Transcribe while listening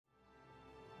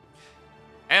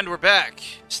And we're back.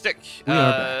 Stick. We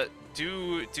are back.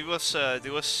 Do us a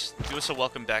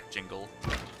welcome back jingle.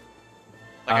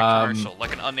 Like a commercial,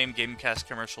 like an unnamed Gamecast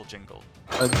commercial jingle.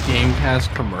 A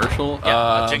Gamecast commercial?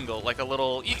 Yeah, a jingle, like a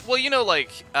little. Well, you know,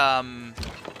 like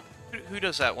who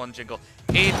does that one jingle?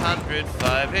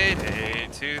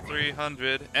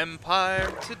 800-588-2300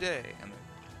 Empire Today. And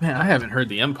Man, I haven't heard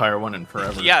the Empire one in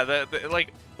forever. yeah, the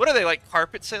like, what are they, like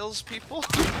carpet salespeople?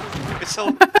 they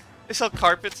sell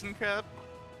carpets and crap.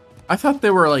 I thought they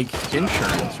were like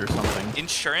insurance or something.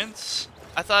 Insurance?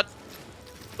 I thought.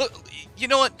 Look, you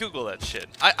know what? Google that shit.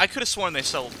 I could have sworn they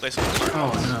sold carpets.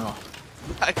 Oh no.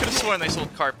 I could have sworn they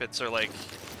sold carpets or like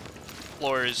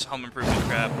floors, home improvement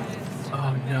crap.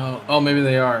 Oh no. Oh, maybe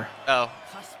they are. Oh.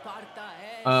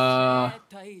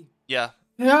 Yeah.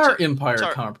 They are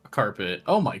Empire carpet.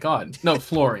 Oh my god. No,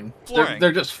 flooring. Flooring.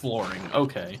 They're just flooring.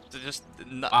 Okay. They're just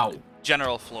Wow.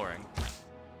 general flooring.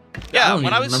 Yeah, Yeah, I don't when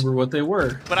even I was remember what they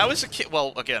were. when I was a kid.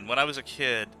 Well, again, when I was a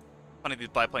kid, one of these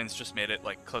biplanes just made it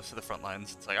like close to the front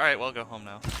lines. It's like, all right, well, go home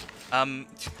now. When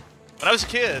I was a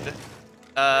kid,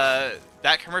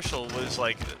 that commercial was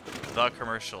like the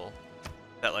commercial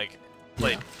that like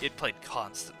played. Yeah. It played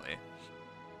constantly.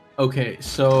 Okay,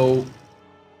 so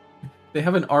they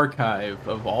have an archive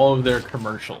of all of their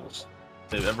commercials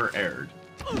they've ever aired,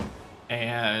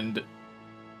 and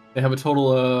they have a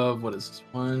total of what is this?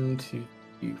 1, 2,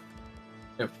 3.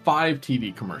 They have 5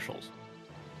 TV commercials.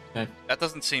 Okay. That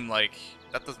doesn't seem correct.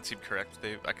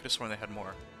 I could have sworn they had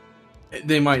more.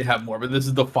 They might have more, but this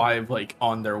is the 5 like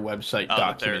on their website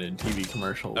documented TV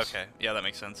commercials. Okay, yeah, that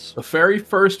makes sense. The very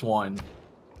first one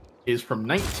is from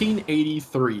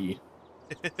 1983.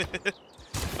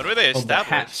 When were they established?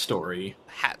 The Hat Story.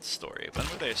 Hat Story. When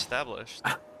were they established?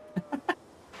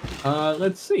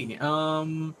 Let's see.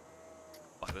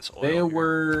 This oil they here.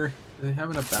 were. Do they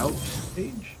have an about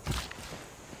page?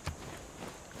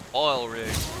 Oil rig.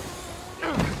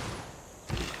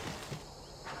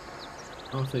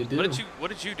 Oh, if they do. What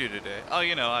did you do today? Oh,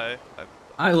 you know,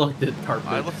 I looked at carpet.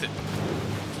 I looked at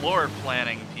floor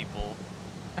planning people.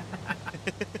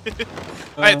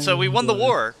 All right, so we won the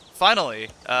war. Finally,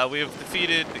 we have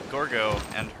defeated Gorgo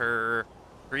and her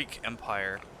Greek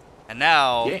empire, and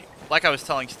now, like I was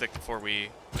telling Stick before we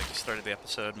started the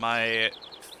episode, my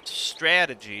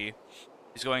strategy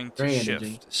is going to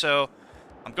shift. So,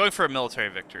 I'm going for a military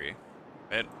victory,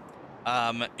 right?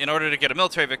 In order to get a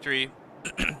military victory,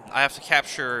 I have to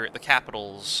capture the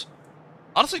capitals.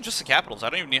 Honestly, just the capitals. I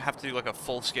don't even have to do like a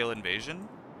full-scale invasion.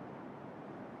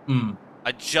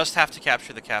 I just have to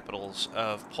capture the capitals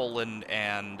of Poland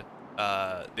and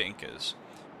the Incas.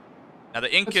 Now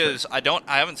the Incas, I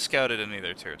haven't scouted any of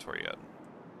their territory yet.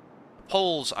 The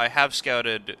Poles, I have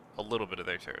scouted a little bit of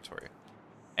their territory.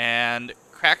 And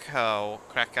Krakow.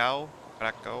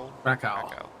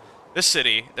 This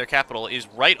city, their capital, is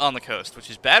right on the coast, which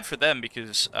is bad for them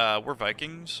because we're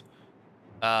Vikings,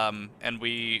 and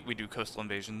we do coastal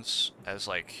invasions as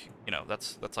like, you know,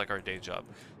 that's like our day job.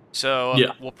 So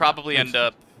we'll probably end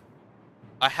up.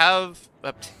 I have.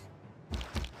 How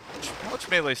much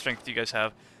melee strength do you guys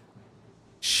have?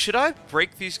 Should I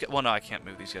break these guys? Well, no, I can't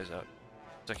move these guys out.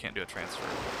 So I can't do a transfer.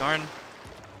 Darn.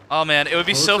 Oh man, it would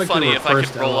be so funny if I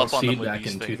could roll up on them with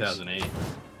these things. 2008.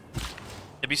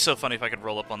 It'd be so funny if I could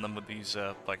roll up on them with these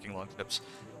Viking longships.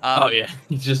 Oh yeah,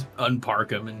 you just unpark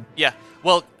them and. Yeah,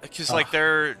 well, because like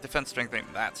their defense strength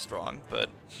ain't that strong, but.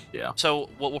 Yeah.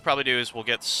 So what we'll probably do is we'll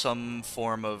get some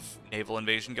form of naval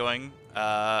invasion going,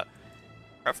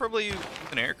 preferably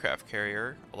with an aircraft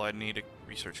carrier. Although I need to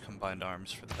research combined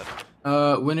arms for that.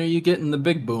 When are you getting the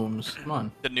big booms? Come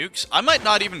on. The nukes? I might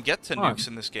not even get to nukes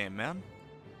in this game, man.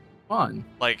 Come on.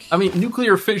 Like. I mean,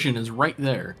 nuclear fission is right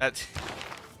there. That's.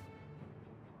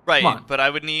 Right, but I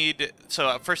would need.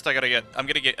 So first, I'm gonna get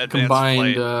advanced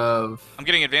flight. I'm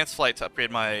getting advanced flight to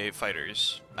upgrade my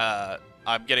fighters.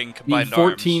 I'm getting combined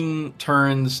 14 arms.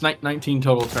 Turns, 19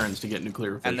 total turns to get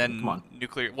nuclear fission. And then come on.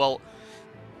 Nuclear. Well,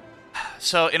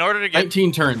 so in order to get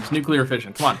 19 turns, nuclear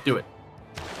fission. Come on, do it.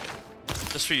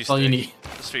 Just for you, That's all you need.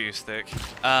 Just for you, Stick.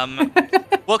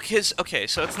 Well, okay,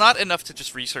 so it's not enough to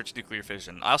just research nuclear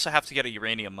fission. I also have to get a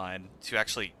uranium mine to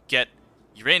actually get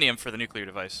uranium for the nuclear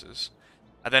devices.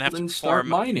 I then have to start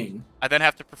mining. I then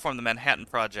have to perform the Manhattan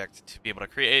Project to be able to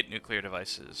create nuclear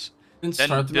devices. Then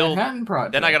start the Manhattan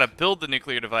Project. Then I gotta build the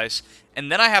nuclear device,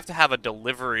 and then I have to have a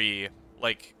delivery,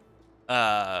 like,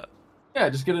 yeah,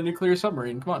 just get a nuclear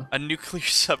submarine. Come on. A nuclear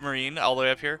submarine all the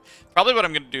way up here. Probably what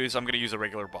I'm gonna do is I'm gonna use a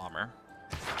regular bomber.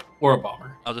 Or a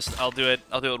bomber. I'll do it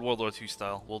World War II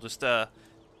style. We'll just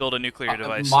build a nuclear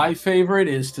device. My favorite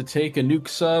is to take a nuke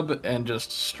sub and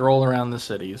just stroll around the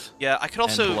cities. Yeah, I could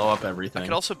also and blow up everything. I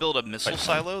could also build a missile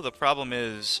silo. The problem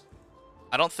is,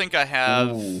 I don't think I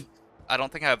have. Ooh. I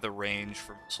don't think I have the range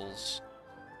for missiles.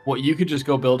 Well, you could just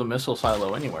go build a missile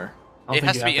silo anywhere. It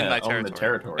has to be in my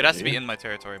territory. It has to be in my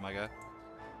territory, my guy.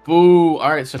 Boo!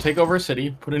 All right, so take over a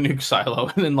city, put a nuke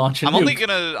silo, and then launch a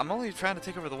nuke. I'm only trying to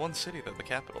take over the one city, though, the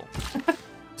capital.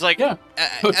 It's like yeah.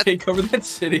 Take over that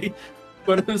city.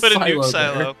 Put a nuke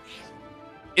silo. there.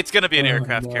 It's gonna be an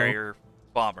aircraft carrier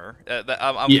bomber.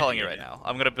 I'm calling it right now.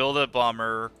 I'm gonna build a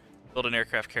bomber, build an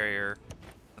aircraft carrier.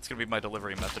 That's gonna be my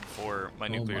delivery method for my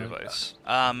nuclear device.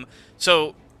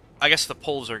 So I guess the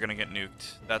Poles are gonna get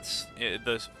nuked. That's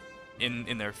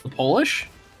in their. The Polish?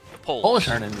 The Poles. Polish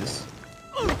aren't in this.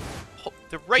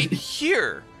 They're right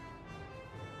here.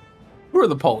 Who are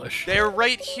the Polish? They're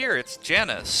right here. It's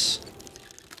Janus.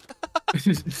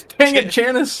 Dang it,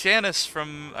 Janus! Janus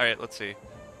from... Alright, let's see.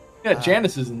 Yeah,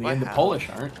 Janus is in the end. The Polish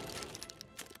aren't.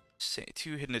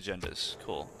 Two hidden agendas.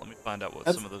 Cool. Let me find out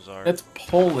what some of those are. That's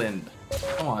Poland.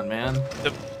 Come on, man.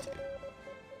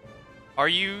 Are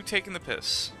you taking the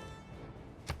piss?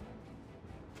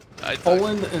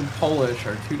 Poland and Polish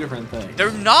are two different things.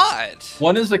 They're not!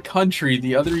 One is a country,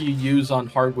 the other you use on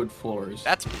hardwood floors.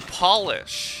 That's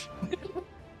Polish.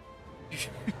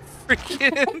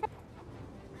 Freaking...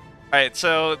 Alright,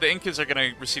 so the Incas are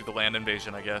going to receive the land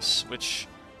invasion, I guess, which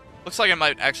looks like it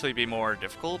might actually be more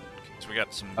difficult, because we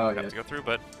got some crap to go through,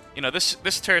 but, you know, this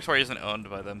territory isn't owned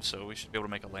by them, so we should be able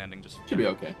to make a landing just... Should be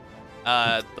okay.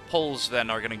 The Poles, then,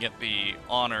 are going to get the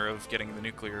honor of getting the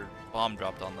nuclear bomb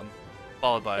dropped on them,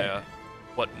 followed by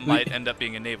what might end up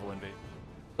being a naval invasion.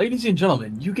 Ladies and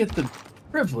gentlemen, you get the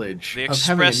privilege of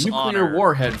having a nuclear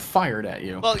warhead fired at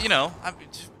you. Well, you know,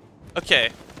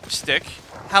 okay, Stick.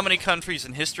 How many countries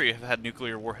in history have had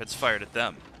nuclear warheads fired at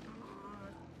them?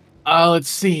 Let's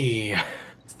see.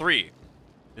 3.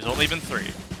 There's only been 3.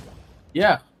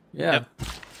 Yeah. Yep.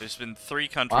 There's been 3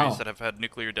 countries that have had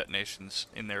nuclear detonations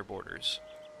in their borders.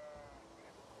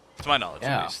 To my knowledge,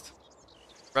 at least.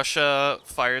 Russia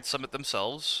fired some at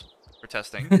themselves for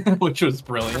testing. Which was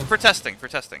brilliant. For testing.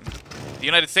 The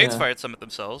United States fired some at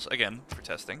themselves, again, for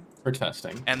testing.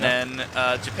 And then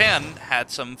Japan had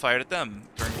some fired at them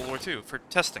during World War II for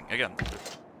testing, again.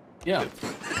 Yeah.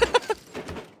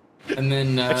 And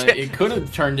then it could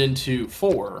have turned into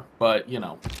 4, but, you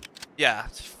know. Yeah.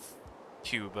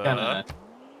 Cuba.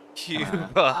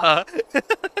 Cuba.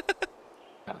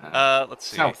 Let's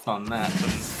see. South on that.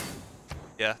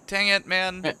 Yeah. Dang it,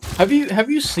 man. Have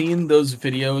you seen those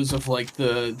videos of like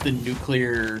the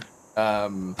nuclear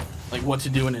like what to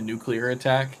do in a nuclear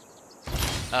attack?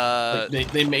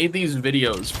 Like they made these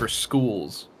videos for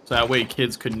schools so that way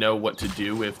kids could know what to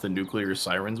do if the nuclear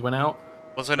sirens went out.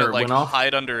 Wasn't it like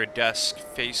hide under a desk,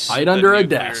 hide under a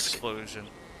desk, explosion,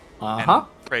 and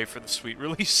pray for the sweet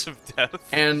release of death?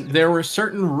 And there were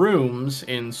certain rooms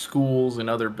in schools and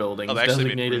other buildings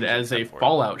designated as a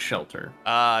fallout shelter.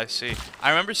 Ah, I see. I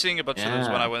remember seeing a bunch of those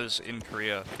when I was in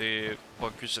Korea. The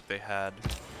bunkers that they had,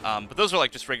 but those were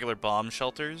like just regular bomb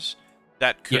shelters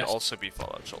that could also be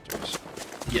fallout shelters.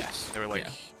 Yes, they were like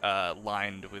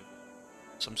lined with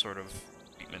some sort of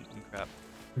treatment and crap.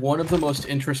 One of the most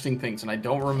interesting things, and I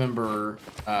don't remember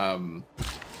the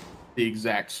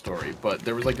exact story, but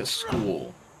there was like a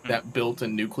school that built a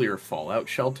nuclear fallout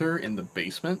shelter in the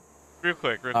basement. Real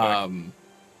quick.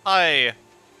 Hi.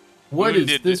 What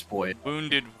is this, boy?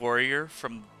 Wounded warrior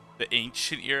from the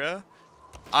ancient era.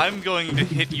 I'm going to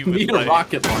hit you with need a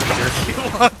rocket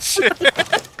launcher.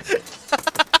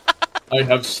 I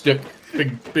have stick.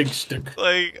 Big stick.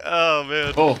 Like, oh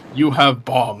man. Oh, you have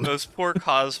bomb. Those poor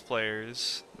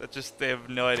cosplayers. They have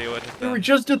no idea what hit them. They were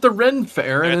just at the Ren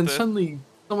Fair, and then suddenly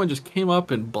someone just came up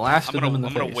and blasted them in the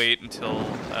face. I'm gonna wait until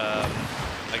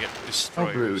I get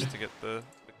destroyers to get the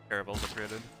caravels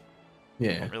upgraded.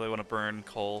 Yeah. I don't really want to burn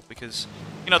coal because,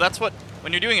 you know, that's what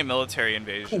when you're doing a military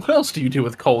invasion. What else do you do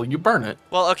with coal? You burn it.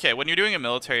 Well, okay, when you're doing a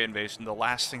military invasion, the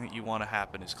last thing that you want to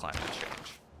happen is climate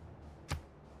change.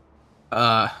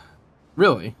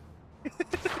 Really?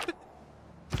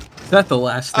 Is that the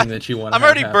last thing that you want to I'm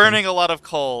already burning a lot of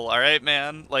coal, alright,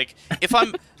 man? Like, if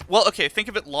I'm... Well, okay, think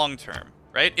of it long term,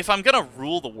 right? If I'm gonna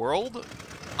rule the world,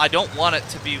 I don't want it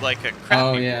to be like a crappy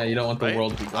world, you don't want the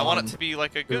world to be gone. I want it to be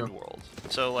like a good world.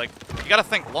 So, like, you gotta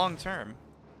think long term.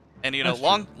 And, you know,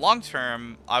 long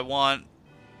term, I want...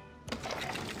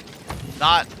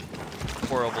 Not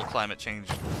horrible climate change.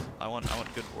 I want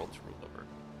good world to rule over.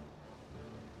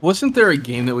 Wasn't there a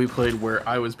game that we played where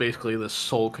I was basically the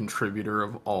sole contributor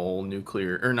of all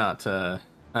nuclear, or not, of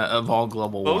all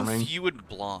global warming? Both you and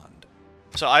Blonde.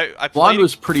 So I Blonde played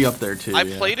was pretty up there too. I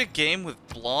yeah. played a game with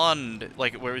Blonde,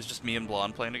 like where it was just me and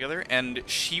Blonde playing together, and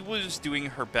she was doing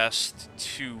her best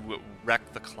to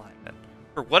wreck the climate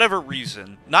for whatever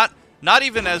reason. Not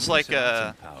even as like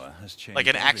an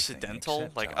accidental,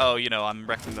 like oh I'm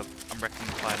wrecking the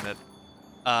climate.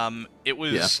 It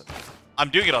was I'm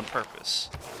doing it on purpose.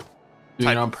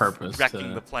 Doing it on purpose.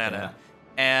 Wrecking the planet,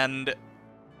 and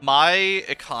my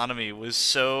economy was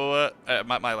so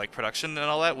my like production and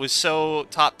all that was so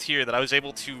top tier that I was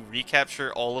able to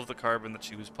recapture all of the carbon that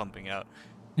she was pumping out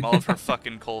from all of her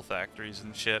fucking coal factories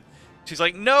and shit. She's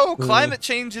like, no, climate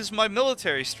change is my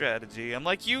military strategy. I'm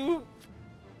like,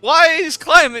 why is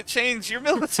climate change your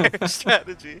military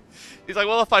strategy? He's like,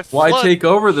 well, if I flood, why take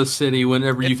over the city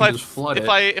whenever you can just flood it?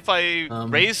 If I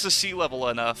raise the sea level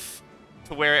enough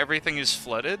to where everything is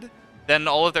flooded, then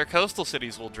all of their coastal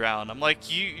cities will drown. I'm like,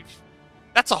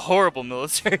 that's a horrible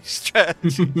military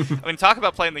strategy. I mean, talk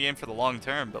about playing the game for the long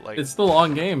term, but like, it's the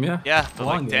long game, yeah. Yeah, but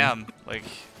like, damn, like,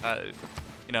 I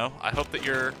hope that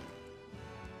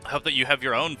you have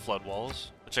your own flood walls,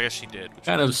 which I guess she did. What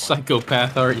kind of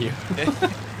psychopath are you?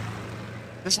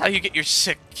 This is how you get your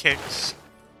sick kicks.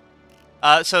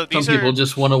 So these Some people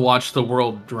just want to watch the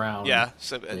world drown. Yeah.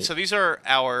 So these are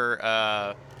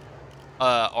our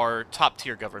top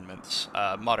tier governments,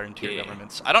 modern tier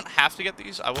governments. I don't have to get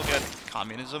these. I will get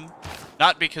communism,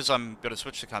 not because I'm gonna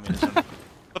switch to communism,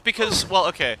 but because, well,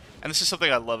 okay. And this is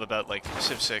something I love about like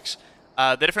Civ 6,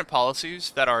 the different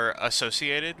policies that are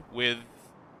associated with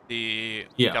the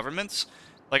governments.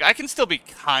 Like I can still be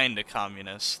kind of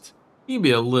communist. You can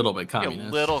be a little bit communist. Be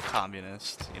a little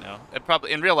communist, It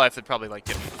probably in real life it'd probably like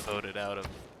get me voted out of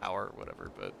power or whatever,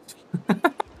 but.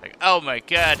 Like, oh my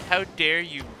god, how dare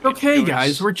you? Okay,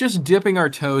 guys, we're just dipping our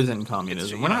toes in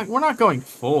communism. We're not going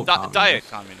full communism. Diet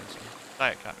communism.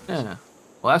 Yeah.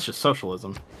 Well, that's just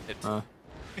socialism.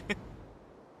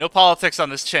 No politics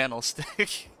on this channel,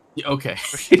 Stick. Yeah, okay.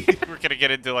 We're gonna get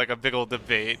into like a big old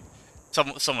debate.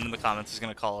 Someone in the comments is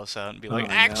gonna call us out and be like,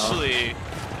 actually,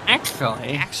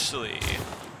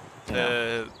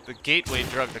 the gateway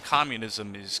drug to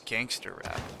communism is gangster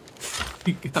rap.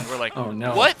 And we're like, oh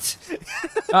no, what?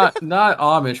 not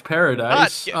Amish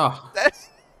Paradise.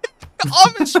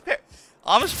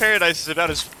 Amish Paradise is about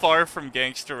as far from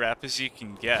gangster rap as you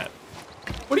can get.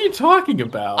 What are you talking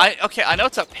about? I know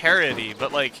it's a parody,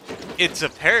 but like, it's a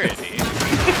parody.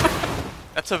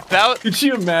 That's about. Could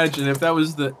you imagine if that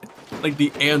was the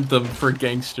anthem for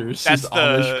gangsters? That's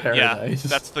Amish Paradise. Yeah,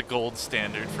 that's the gold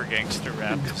standard for gangster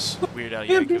rap. Is Weird Al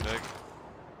Yankovic.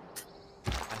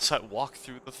 So I walk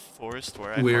through the forest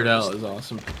where I Weird Al is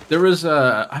awesome. There was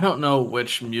I don't know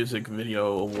which music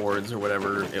video awards or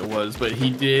whatever it was, but he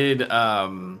did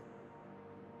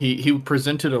he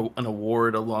presented an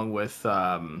award along with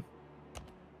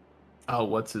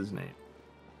what's his name?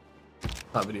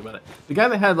 Thought video about it. The guy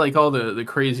that had like all the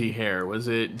crazy hair, was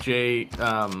it Jay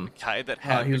guy that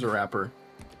had he was a rapper.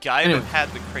 Guy that had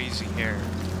the crazy hair.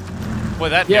 Boy,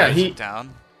 that narrows it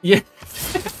down. Yeah.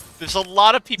 There's a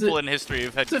lot of people in history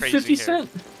who've had crazy 50 hair. Cent?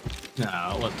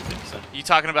 No, it wasn't 50 Cent. You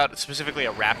talking about specifically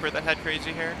a rapper that had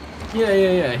crazy hair?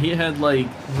 Yeah. He had like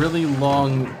really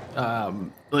long,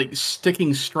 like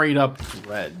sticking straight up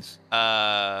dreads.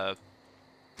 Good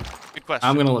question.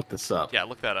 I'm gonna look this up. Yeah,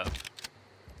 look that up.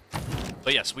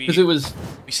 But yes, we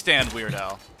stand Weird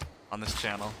Al on this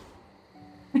channel.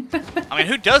 I mean,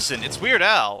 who doesn't? It's Weird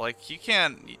Al. Like, you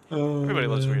can't. Everybody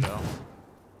loves Weird Al.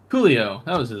 Coolio,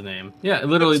 that was his name. Yeah,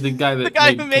 literally the guy that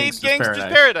who made Gangsta's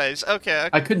Paradise. Okay.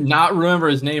 I could not remember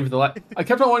his name for the last. I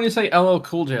kept on wanting to say LL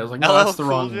Cool J. I was like, no, that's the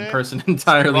wrong person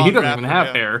entirely. He doesn't even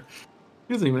have hair.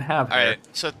 He doesn't even have hair. All right,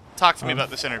 so talk to me about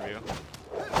this interview.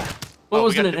 Well, it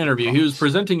wasn't an interview. He was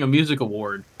presenting a music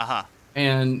award. Uh-huh.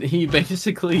 And he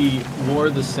basically wore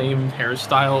the same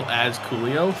hairstyle as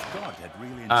Coolio.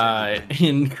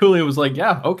 And Coolio was like,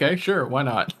 yeah, okay, sure, why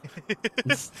not?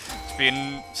 It's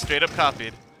being straight up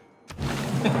copied.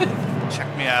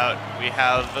 Check me out. We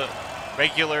have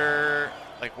regular,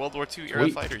 like, World War II era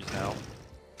fighters now.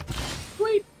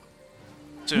 Wait.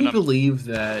 Can you believe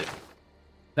that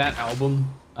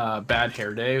album, Bad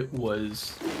Hair Day,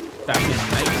 was back in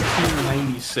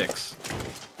 1996?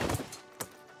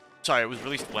 Sorry, it was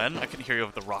released when? I couldn't hear you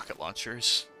over the rocket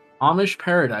launchers. Amish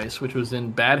Paradise, which was in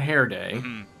Bad Hair Day,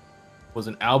 was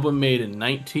an album made in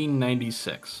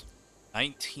 1996.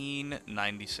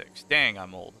 1996. Dang,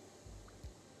 I'm old.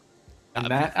 And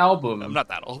that album... I'm not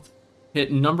that old.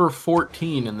 Hit number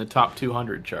 14 in the top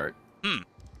 200 chart.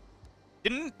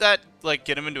 Didn't that, like,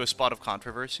 get him into a spot of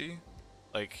controversy?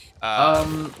 Like,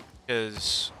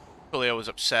 because Coolio was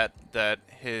upset that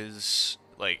his,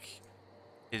 like...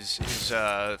 his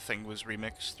thing was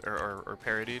remixed or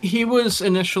parodied? He was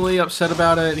initially upset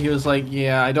about it. He was like,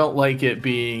 "Yeah, I don't like it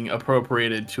being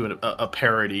appropriated to a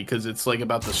parody because it's like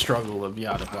about the struggle of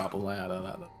yada blah blah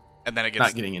blah." And then it gets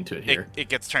Not getting into it here. It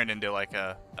gets turned into like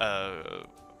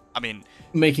I mean,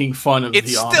 making fun of the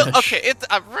Amish. Okay.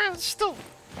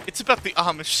 It's about the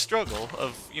Amish struggle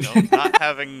of not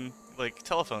having like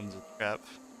telephones and crap.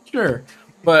 Sure.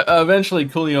 But eventually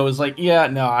Coolio was like, "Yeah,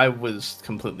 no, I was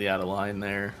completely out of line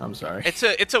there. I'm sorry."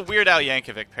 It's a Weird Al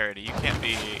Yankovic parody. You can't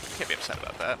be upset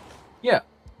about that. Yeah.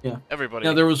 Everybody.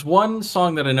 Now there was one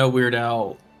song that I know Weird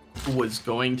Al was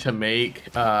going to make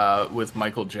with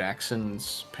Michael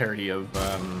Jackson's parody of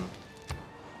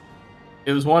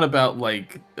it was one about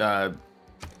like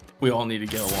we all need to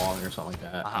get along or something like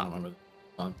that. I don't remember the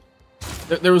song.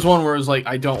 There was one where it was like,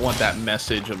 I don't want that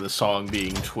message of the song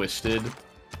being twisted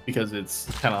because it's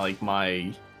kind of like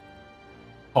my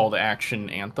call to action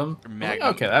anthem. Magnum,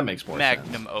 okay, that makes more sense.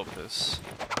 Magnum opus.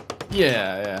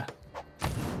 Yeah.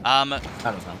 I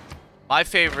don't know. My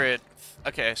favorite.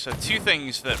 Okay, so two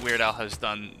things that Weird Al has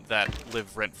done that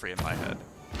live rent free in my head.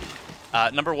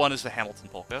 Number one is the Hamilton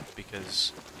polka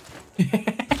because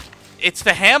it's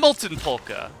the Hamilton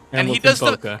polka, and he does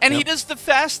he does the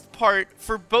fast part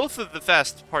for both of the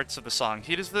fast parts of the song.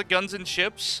 He does the guns and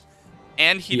ships,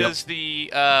 and he does the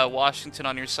Washington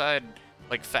on your side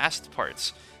like fast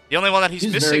parts. The only one that he's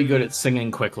missing. Very good at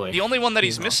singing quickly. The only one that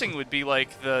he's missing would be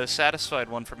like the Satisfied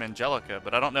one from Angelica,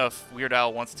 but I don't know if Weird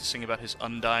Al wants to sing about his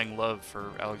undying love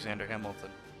for Alexander Hamilton.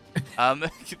 I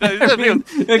mean,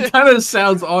 it kind of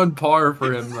sounds on par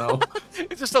for him though.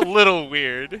 It's just a little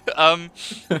weird.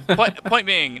 Point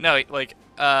being, no, like,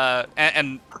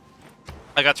 and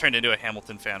I got turned into a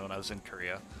Hamilton fan when I was in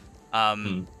Korea.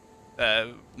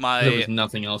 There was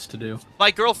nothing else to do.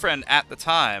 My girlfriend at the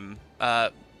time,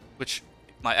 which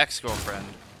my ex-girlfriend,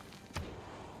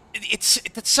 it's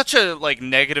such a like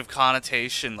negative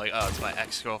connotation. Like, oh, it's my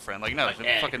ex-girlfriend. Like, no, she's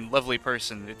a fucking lovely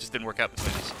person. It just didn't work out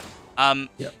between us.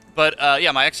 But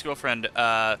yeah, my ex-girlfriend,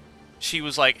 she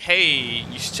was like, "Hey,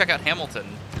 you should check out Hamilton,"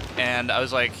 and I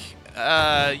was like,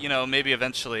 maybe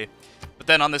eventually. But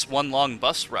then on this one long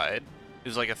bus ride, it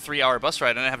was like a 3-hour bus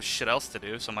ride, and I didn't have shit else to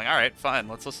do, so I'm like, all right, fine,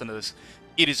 let's listen to this.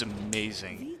 It is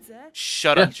amazing.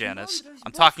 Shut up, Janice.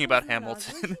 I'm talking about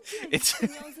Hamilton. It's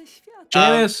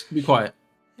Janice, be quiet.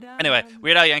 Anyway,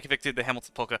 Weird Al Yankovic did the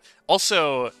Hamilton polka.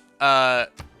 Also,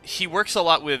 he works a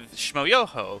lot with Shmo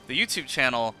Yoho, the YouTube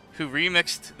channel, who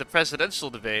remixed the presidential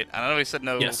debate. I know he said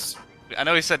no. Yes. I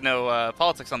know he said no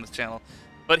politics on this channel,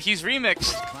 but he's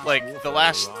remixed like the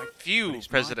last few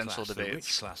presidential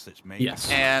debates. Yes.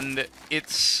 And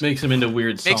it's makes him into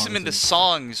weird songs. Makes him into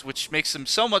songs, which makes him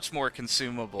so much more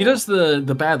consumable. He does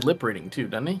the bad lip reading too,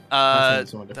 doesn't he?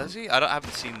 Does he? I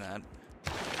haven't seen that.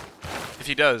 If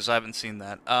he does, I haven't seen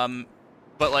that.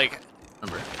 But like,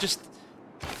 just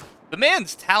the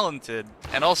man's talented,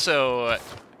 and also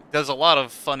does a lot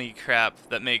of funny crap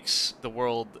that makes the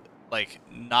world like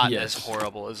not as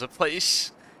horrible as a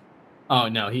place. Oh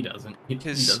no, he doesn't. He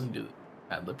doesn't do the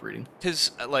bad lip reading.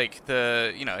 Because like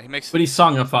he makes. But he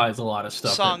songifies a lot of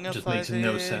stuff that just makes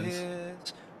no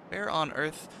sense. Where on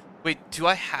earth? Wait, do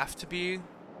I have to be?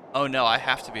 Oh no, I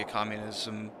have to be a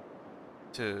communism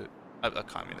to a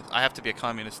communist. I have to be a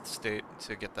communist state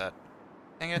to get that.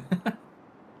 Dang it,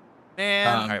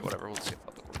 man! All right, whatever. We'll see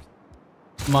about the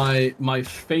work. My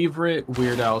favorite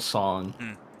Weird Al song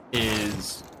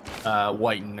is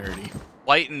White and Nerdy.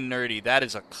 White and Nerdy, that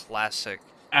is a classic.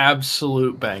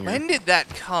 Absolute banger. When did that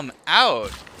come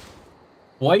out?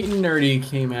 White and Nerdy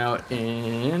came out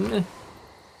in...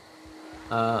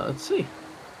 let's see.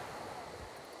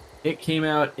 It came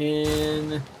out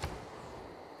in...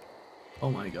 Oh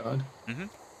my god.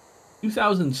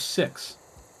 2006.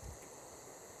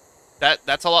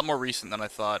 That's a lot more recent than I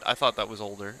thought. I thought that was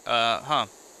older. Yeah.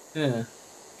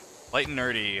 White and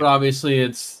Nerdy. But obviously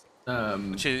it's...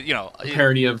 which is, a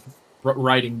parody of...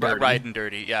 Riding Dirty. Riding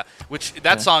Dirty, yeah. Which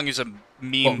that song is a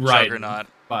meme juggernaut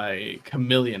by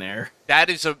Chameleonaire.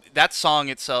 That song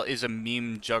itself is a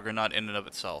meme juggernaut in and of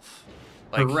itself.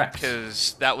 Like, correct.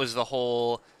 Because that was the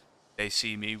whole "they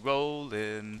see me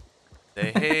rolling,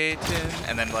 they hating,"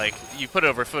 and then like you put it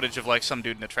over footage of like some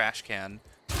dude in a trash can,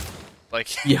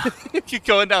 like you're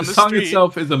going down the street. The song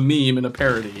itself is a meme and a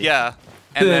parody. Yeah.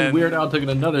 And then Weird Al took it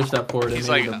another step forward and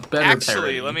made it a better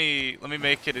actually, parody. let me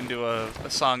make it into a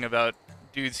song about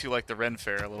dudes who like the Ren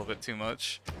Fair a little bit too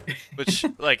much. Which,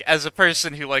 like, as a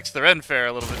person who likes the Ren Fair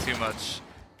a little bit too much,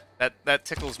 that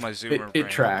tickles my Zoomer brain. It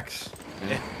tracks.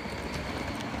 Yeah.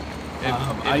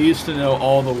 I used to know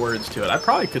all the words to it. I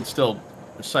probably could still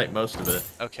recite most of it.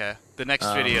 Okay. The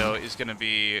next video is gonna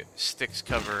be Stick's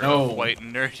cover No. of White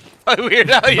and Nerdy by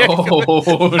Weird Al Oh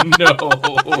Yankovic. no!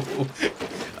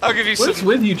 I'll give you What's some.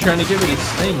 with you trying to get me to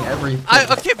sing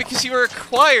everything? Okay, because you were a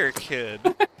choir kid.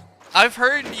 I've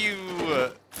heard you.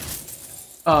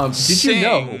 Did you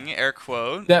know air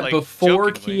quote, that like,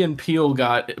 before jokingly. Key and Peele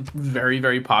got very,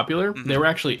 very popular, they were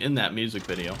actually in that music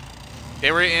video.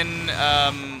 They were in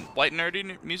White and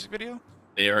Nerdy music video?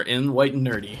 They are in White and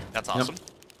Nerdy. That's awesome. Yep.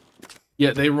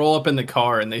 Yeah, they roll up in the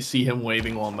car and they see him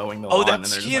waving while mowing the lawn, and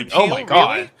that's they're Key just and like, "Oh Peele, my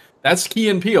god, really? that's Key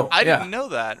and Peele." I yeah. didn't know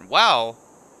that. Wow.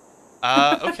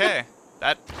 Okay.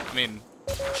 I mean,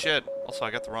 shit. Also,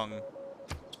 I got the wrong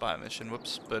spy mission.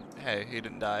 Whoops. But hey, he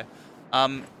didn't die.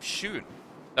 Shoot.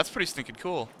 That's pretty stinking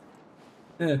cool.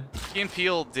 Yeah. Key and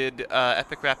Peele did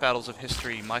Epic Rap Battles of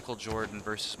History, Michael Jordan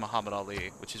versus Muhammad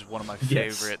Ali, which is one of my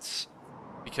favorites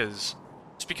because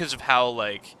of how,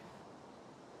 like,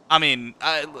 I mean,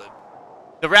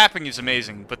 the rapping is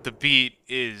amazing, but the beat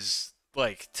is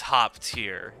like top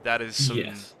tier. That is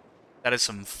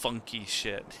some funky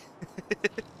shit.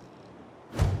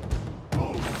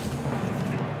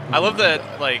 I love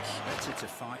that, like. To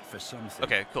fight for something.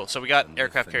 Okay, cool. So we got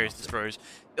aircraft carriers, destroyers.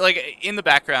 Like, in the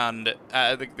background,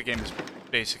 the game has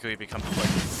basically become, like,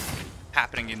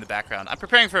 happening in the background. I'm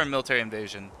preparing for a military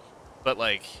invasion, but,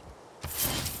 like,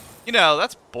 you know,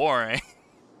 that's boring.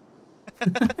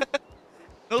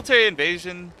 Military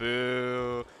invasion?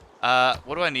 Boo.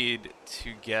 What do I need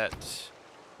to get?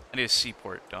 I need a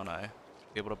seaport, don't I?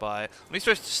 Be able to buy. Let me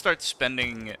start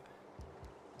spending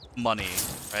money,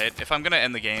 right? If I'm gonna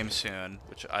end the game soon,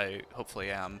 which I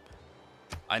hopefully am,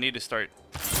 I need to start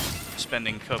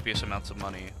spending copious amounts of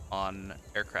money on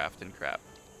aircraft and crap.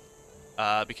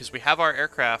 Because we have our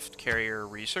aircraft carrier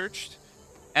researched,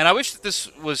 and I wish that this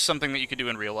was something that you could do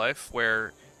in real life,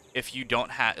 where if you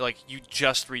don't have, like, you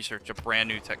just research a brand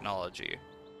new technology,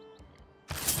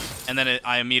 and then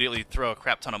I immediately throw a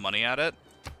crap ton of money at it,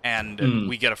 and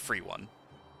we get a free one.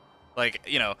 Like,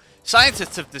 you know,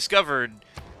 scientists have discovered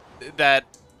that,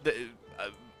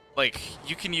 like,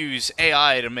 you can use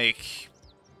AI to make,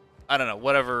 I don't know,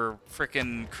 whatever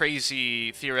frickin'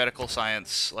 crazy theoretical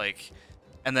science, like,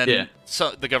 and then so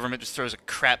the government just throws a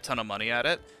crap ton of money at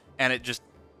it, and it just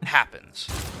happens.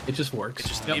 It just works. It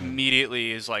just immediately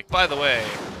is like, by the way,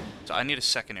 so I need a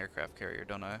second aircraft carrier,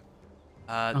 don't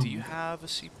I? Do you have a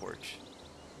seaport?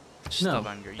 No.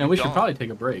 Stavanger, And we should probably take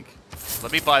a break.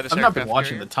 Let me buy this. I've not been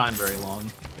watching carrier. the time very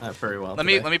long. Not very well. Let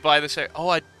me buy this.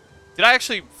 Oh, did I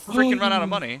actually freaking run out of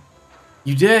money?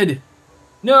 You did.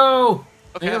 No.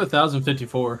 Okay. I have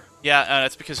 1,054. Yeah,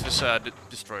 that's because this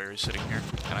destroyer is sitting here,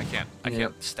 and I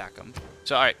can't stack them.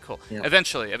 So all right, cool. Yep.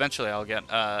 Eventually I'll get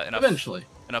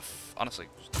enough. Honestly,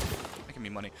 making me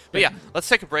money. But yeah, let's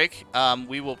take a break.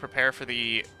 We will prepare for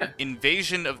the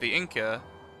invasion of the Inca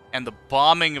and the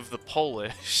bombing of the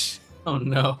Polish. Oh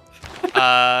no.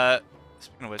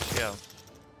 Speaking of which, yeah.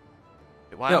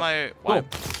 Why am I? Why am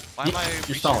I?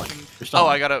 You're stalling. researching- You're stalling. Oh,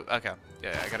 I gotta. Okay.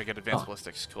 Yeah, I gotta get advanced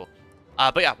ballistics. Cool.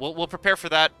 But yeah, we'll prepare for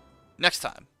that next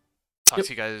time. Talk to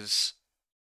you guys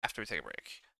after we take a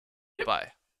break.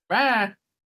 Bye. Bye.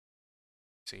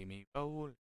 See me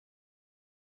roll.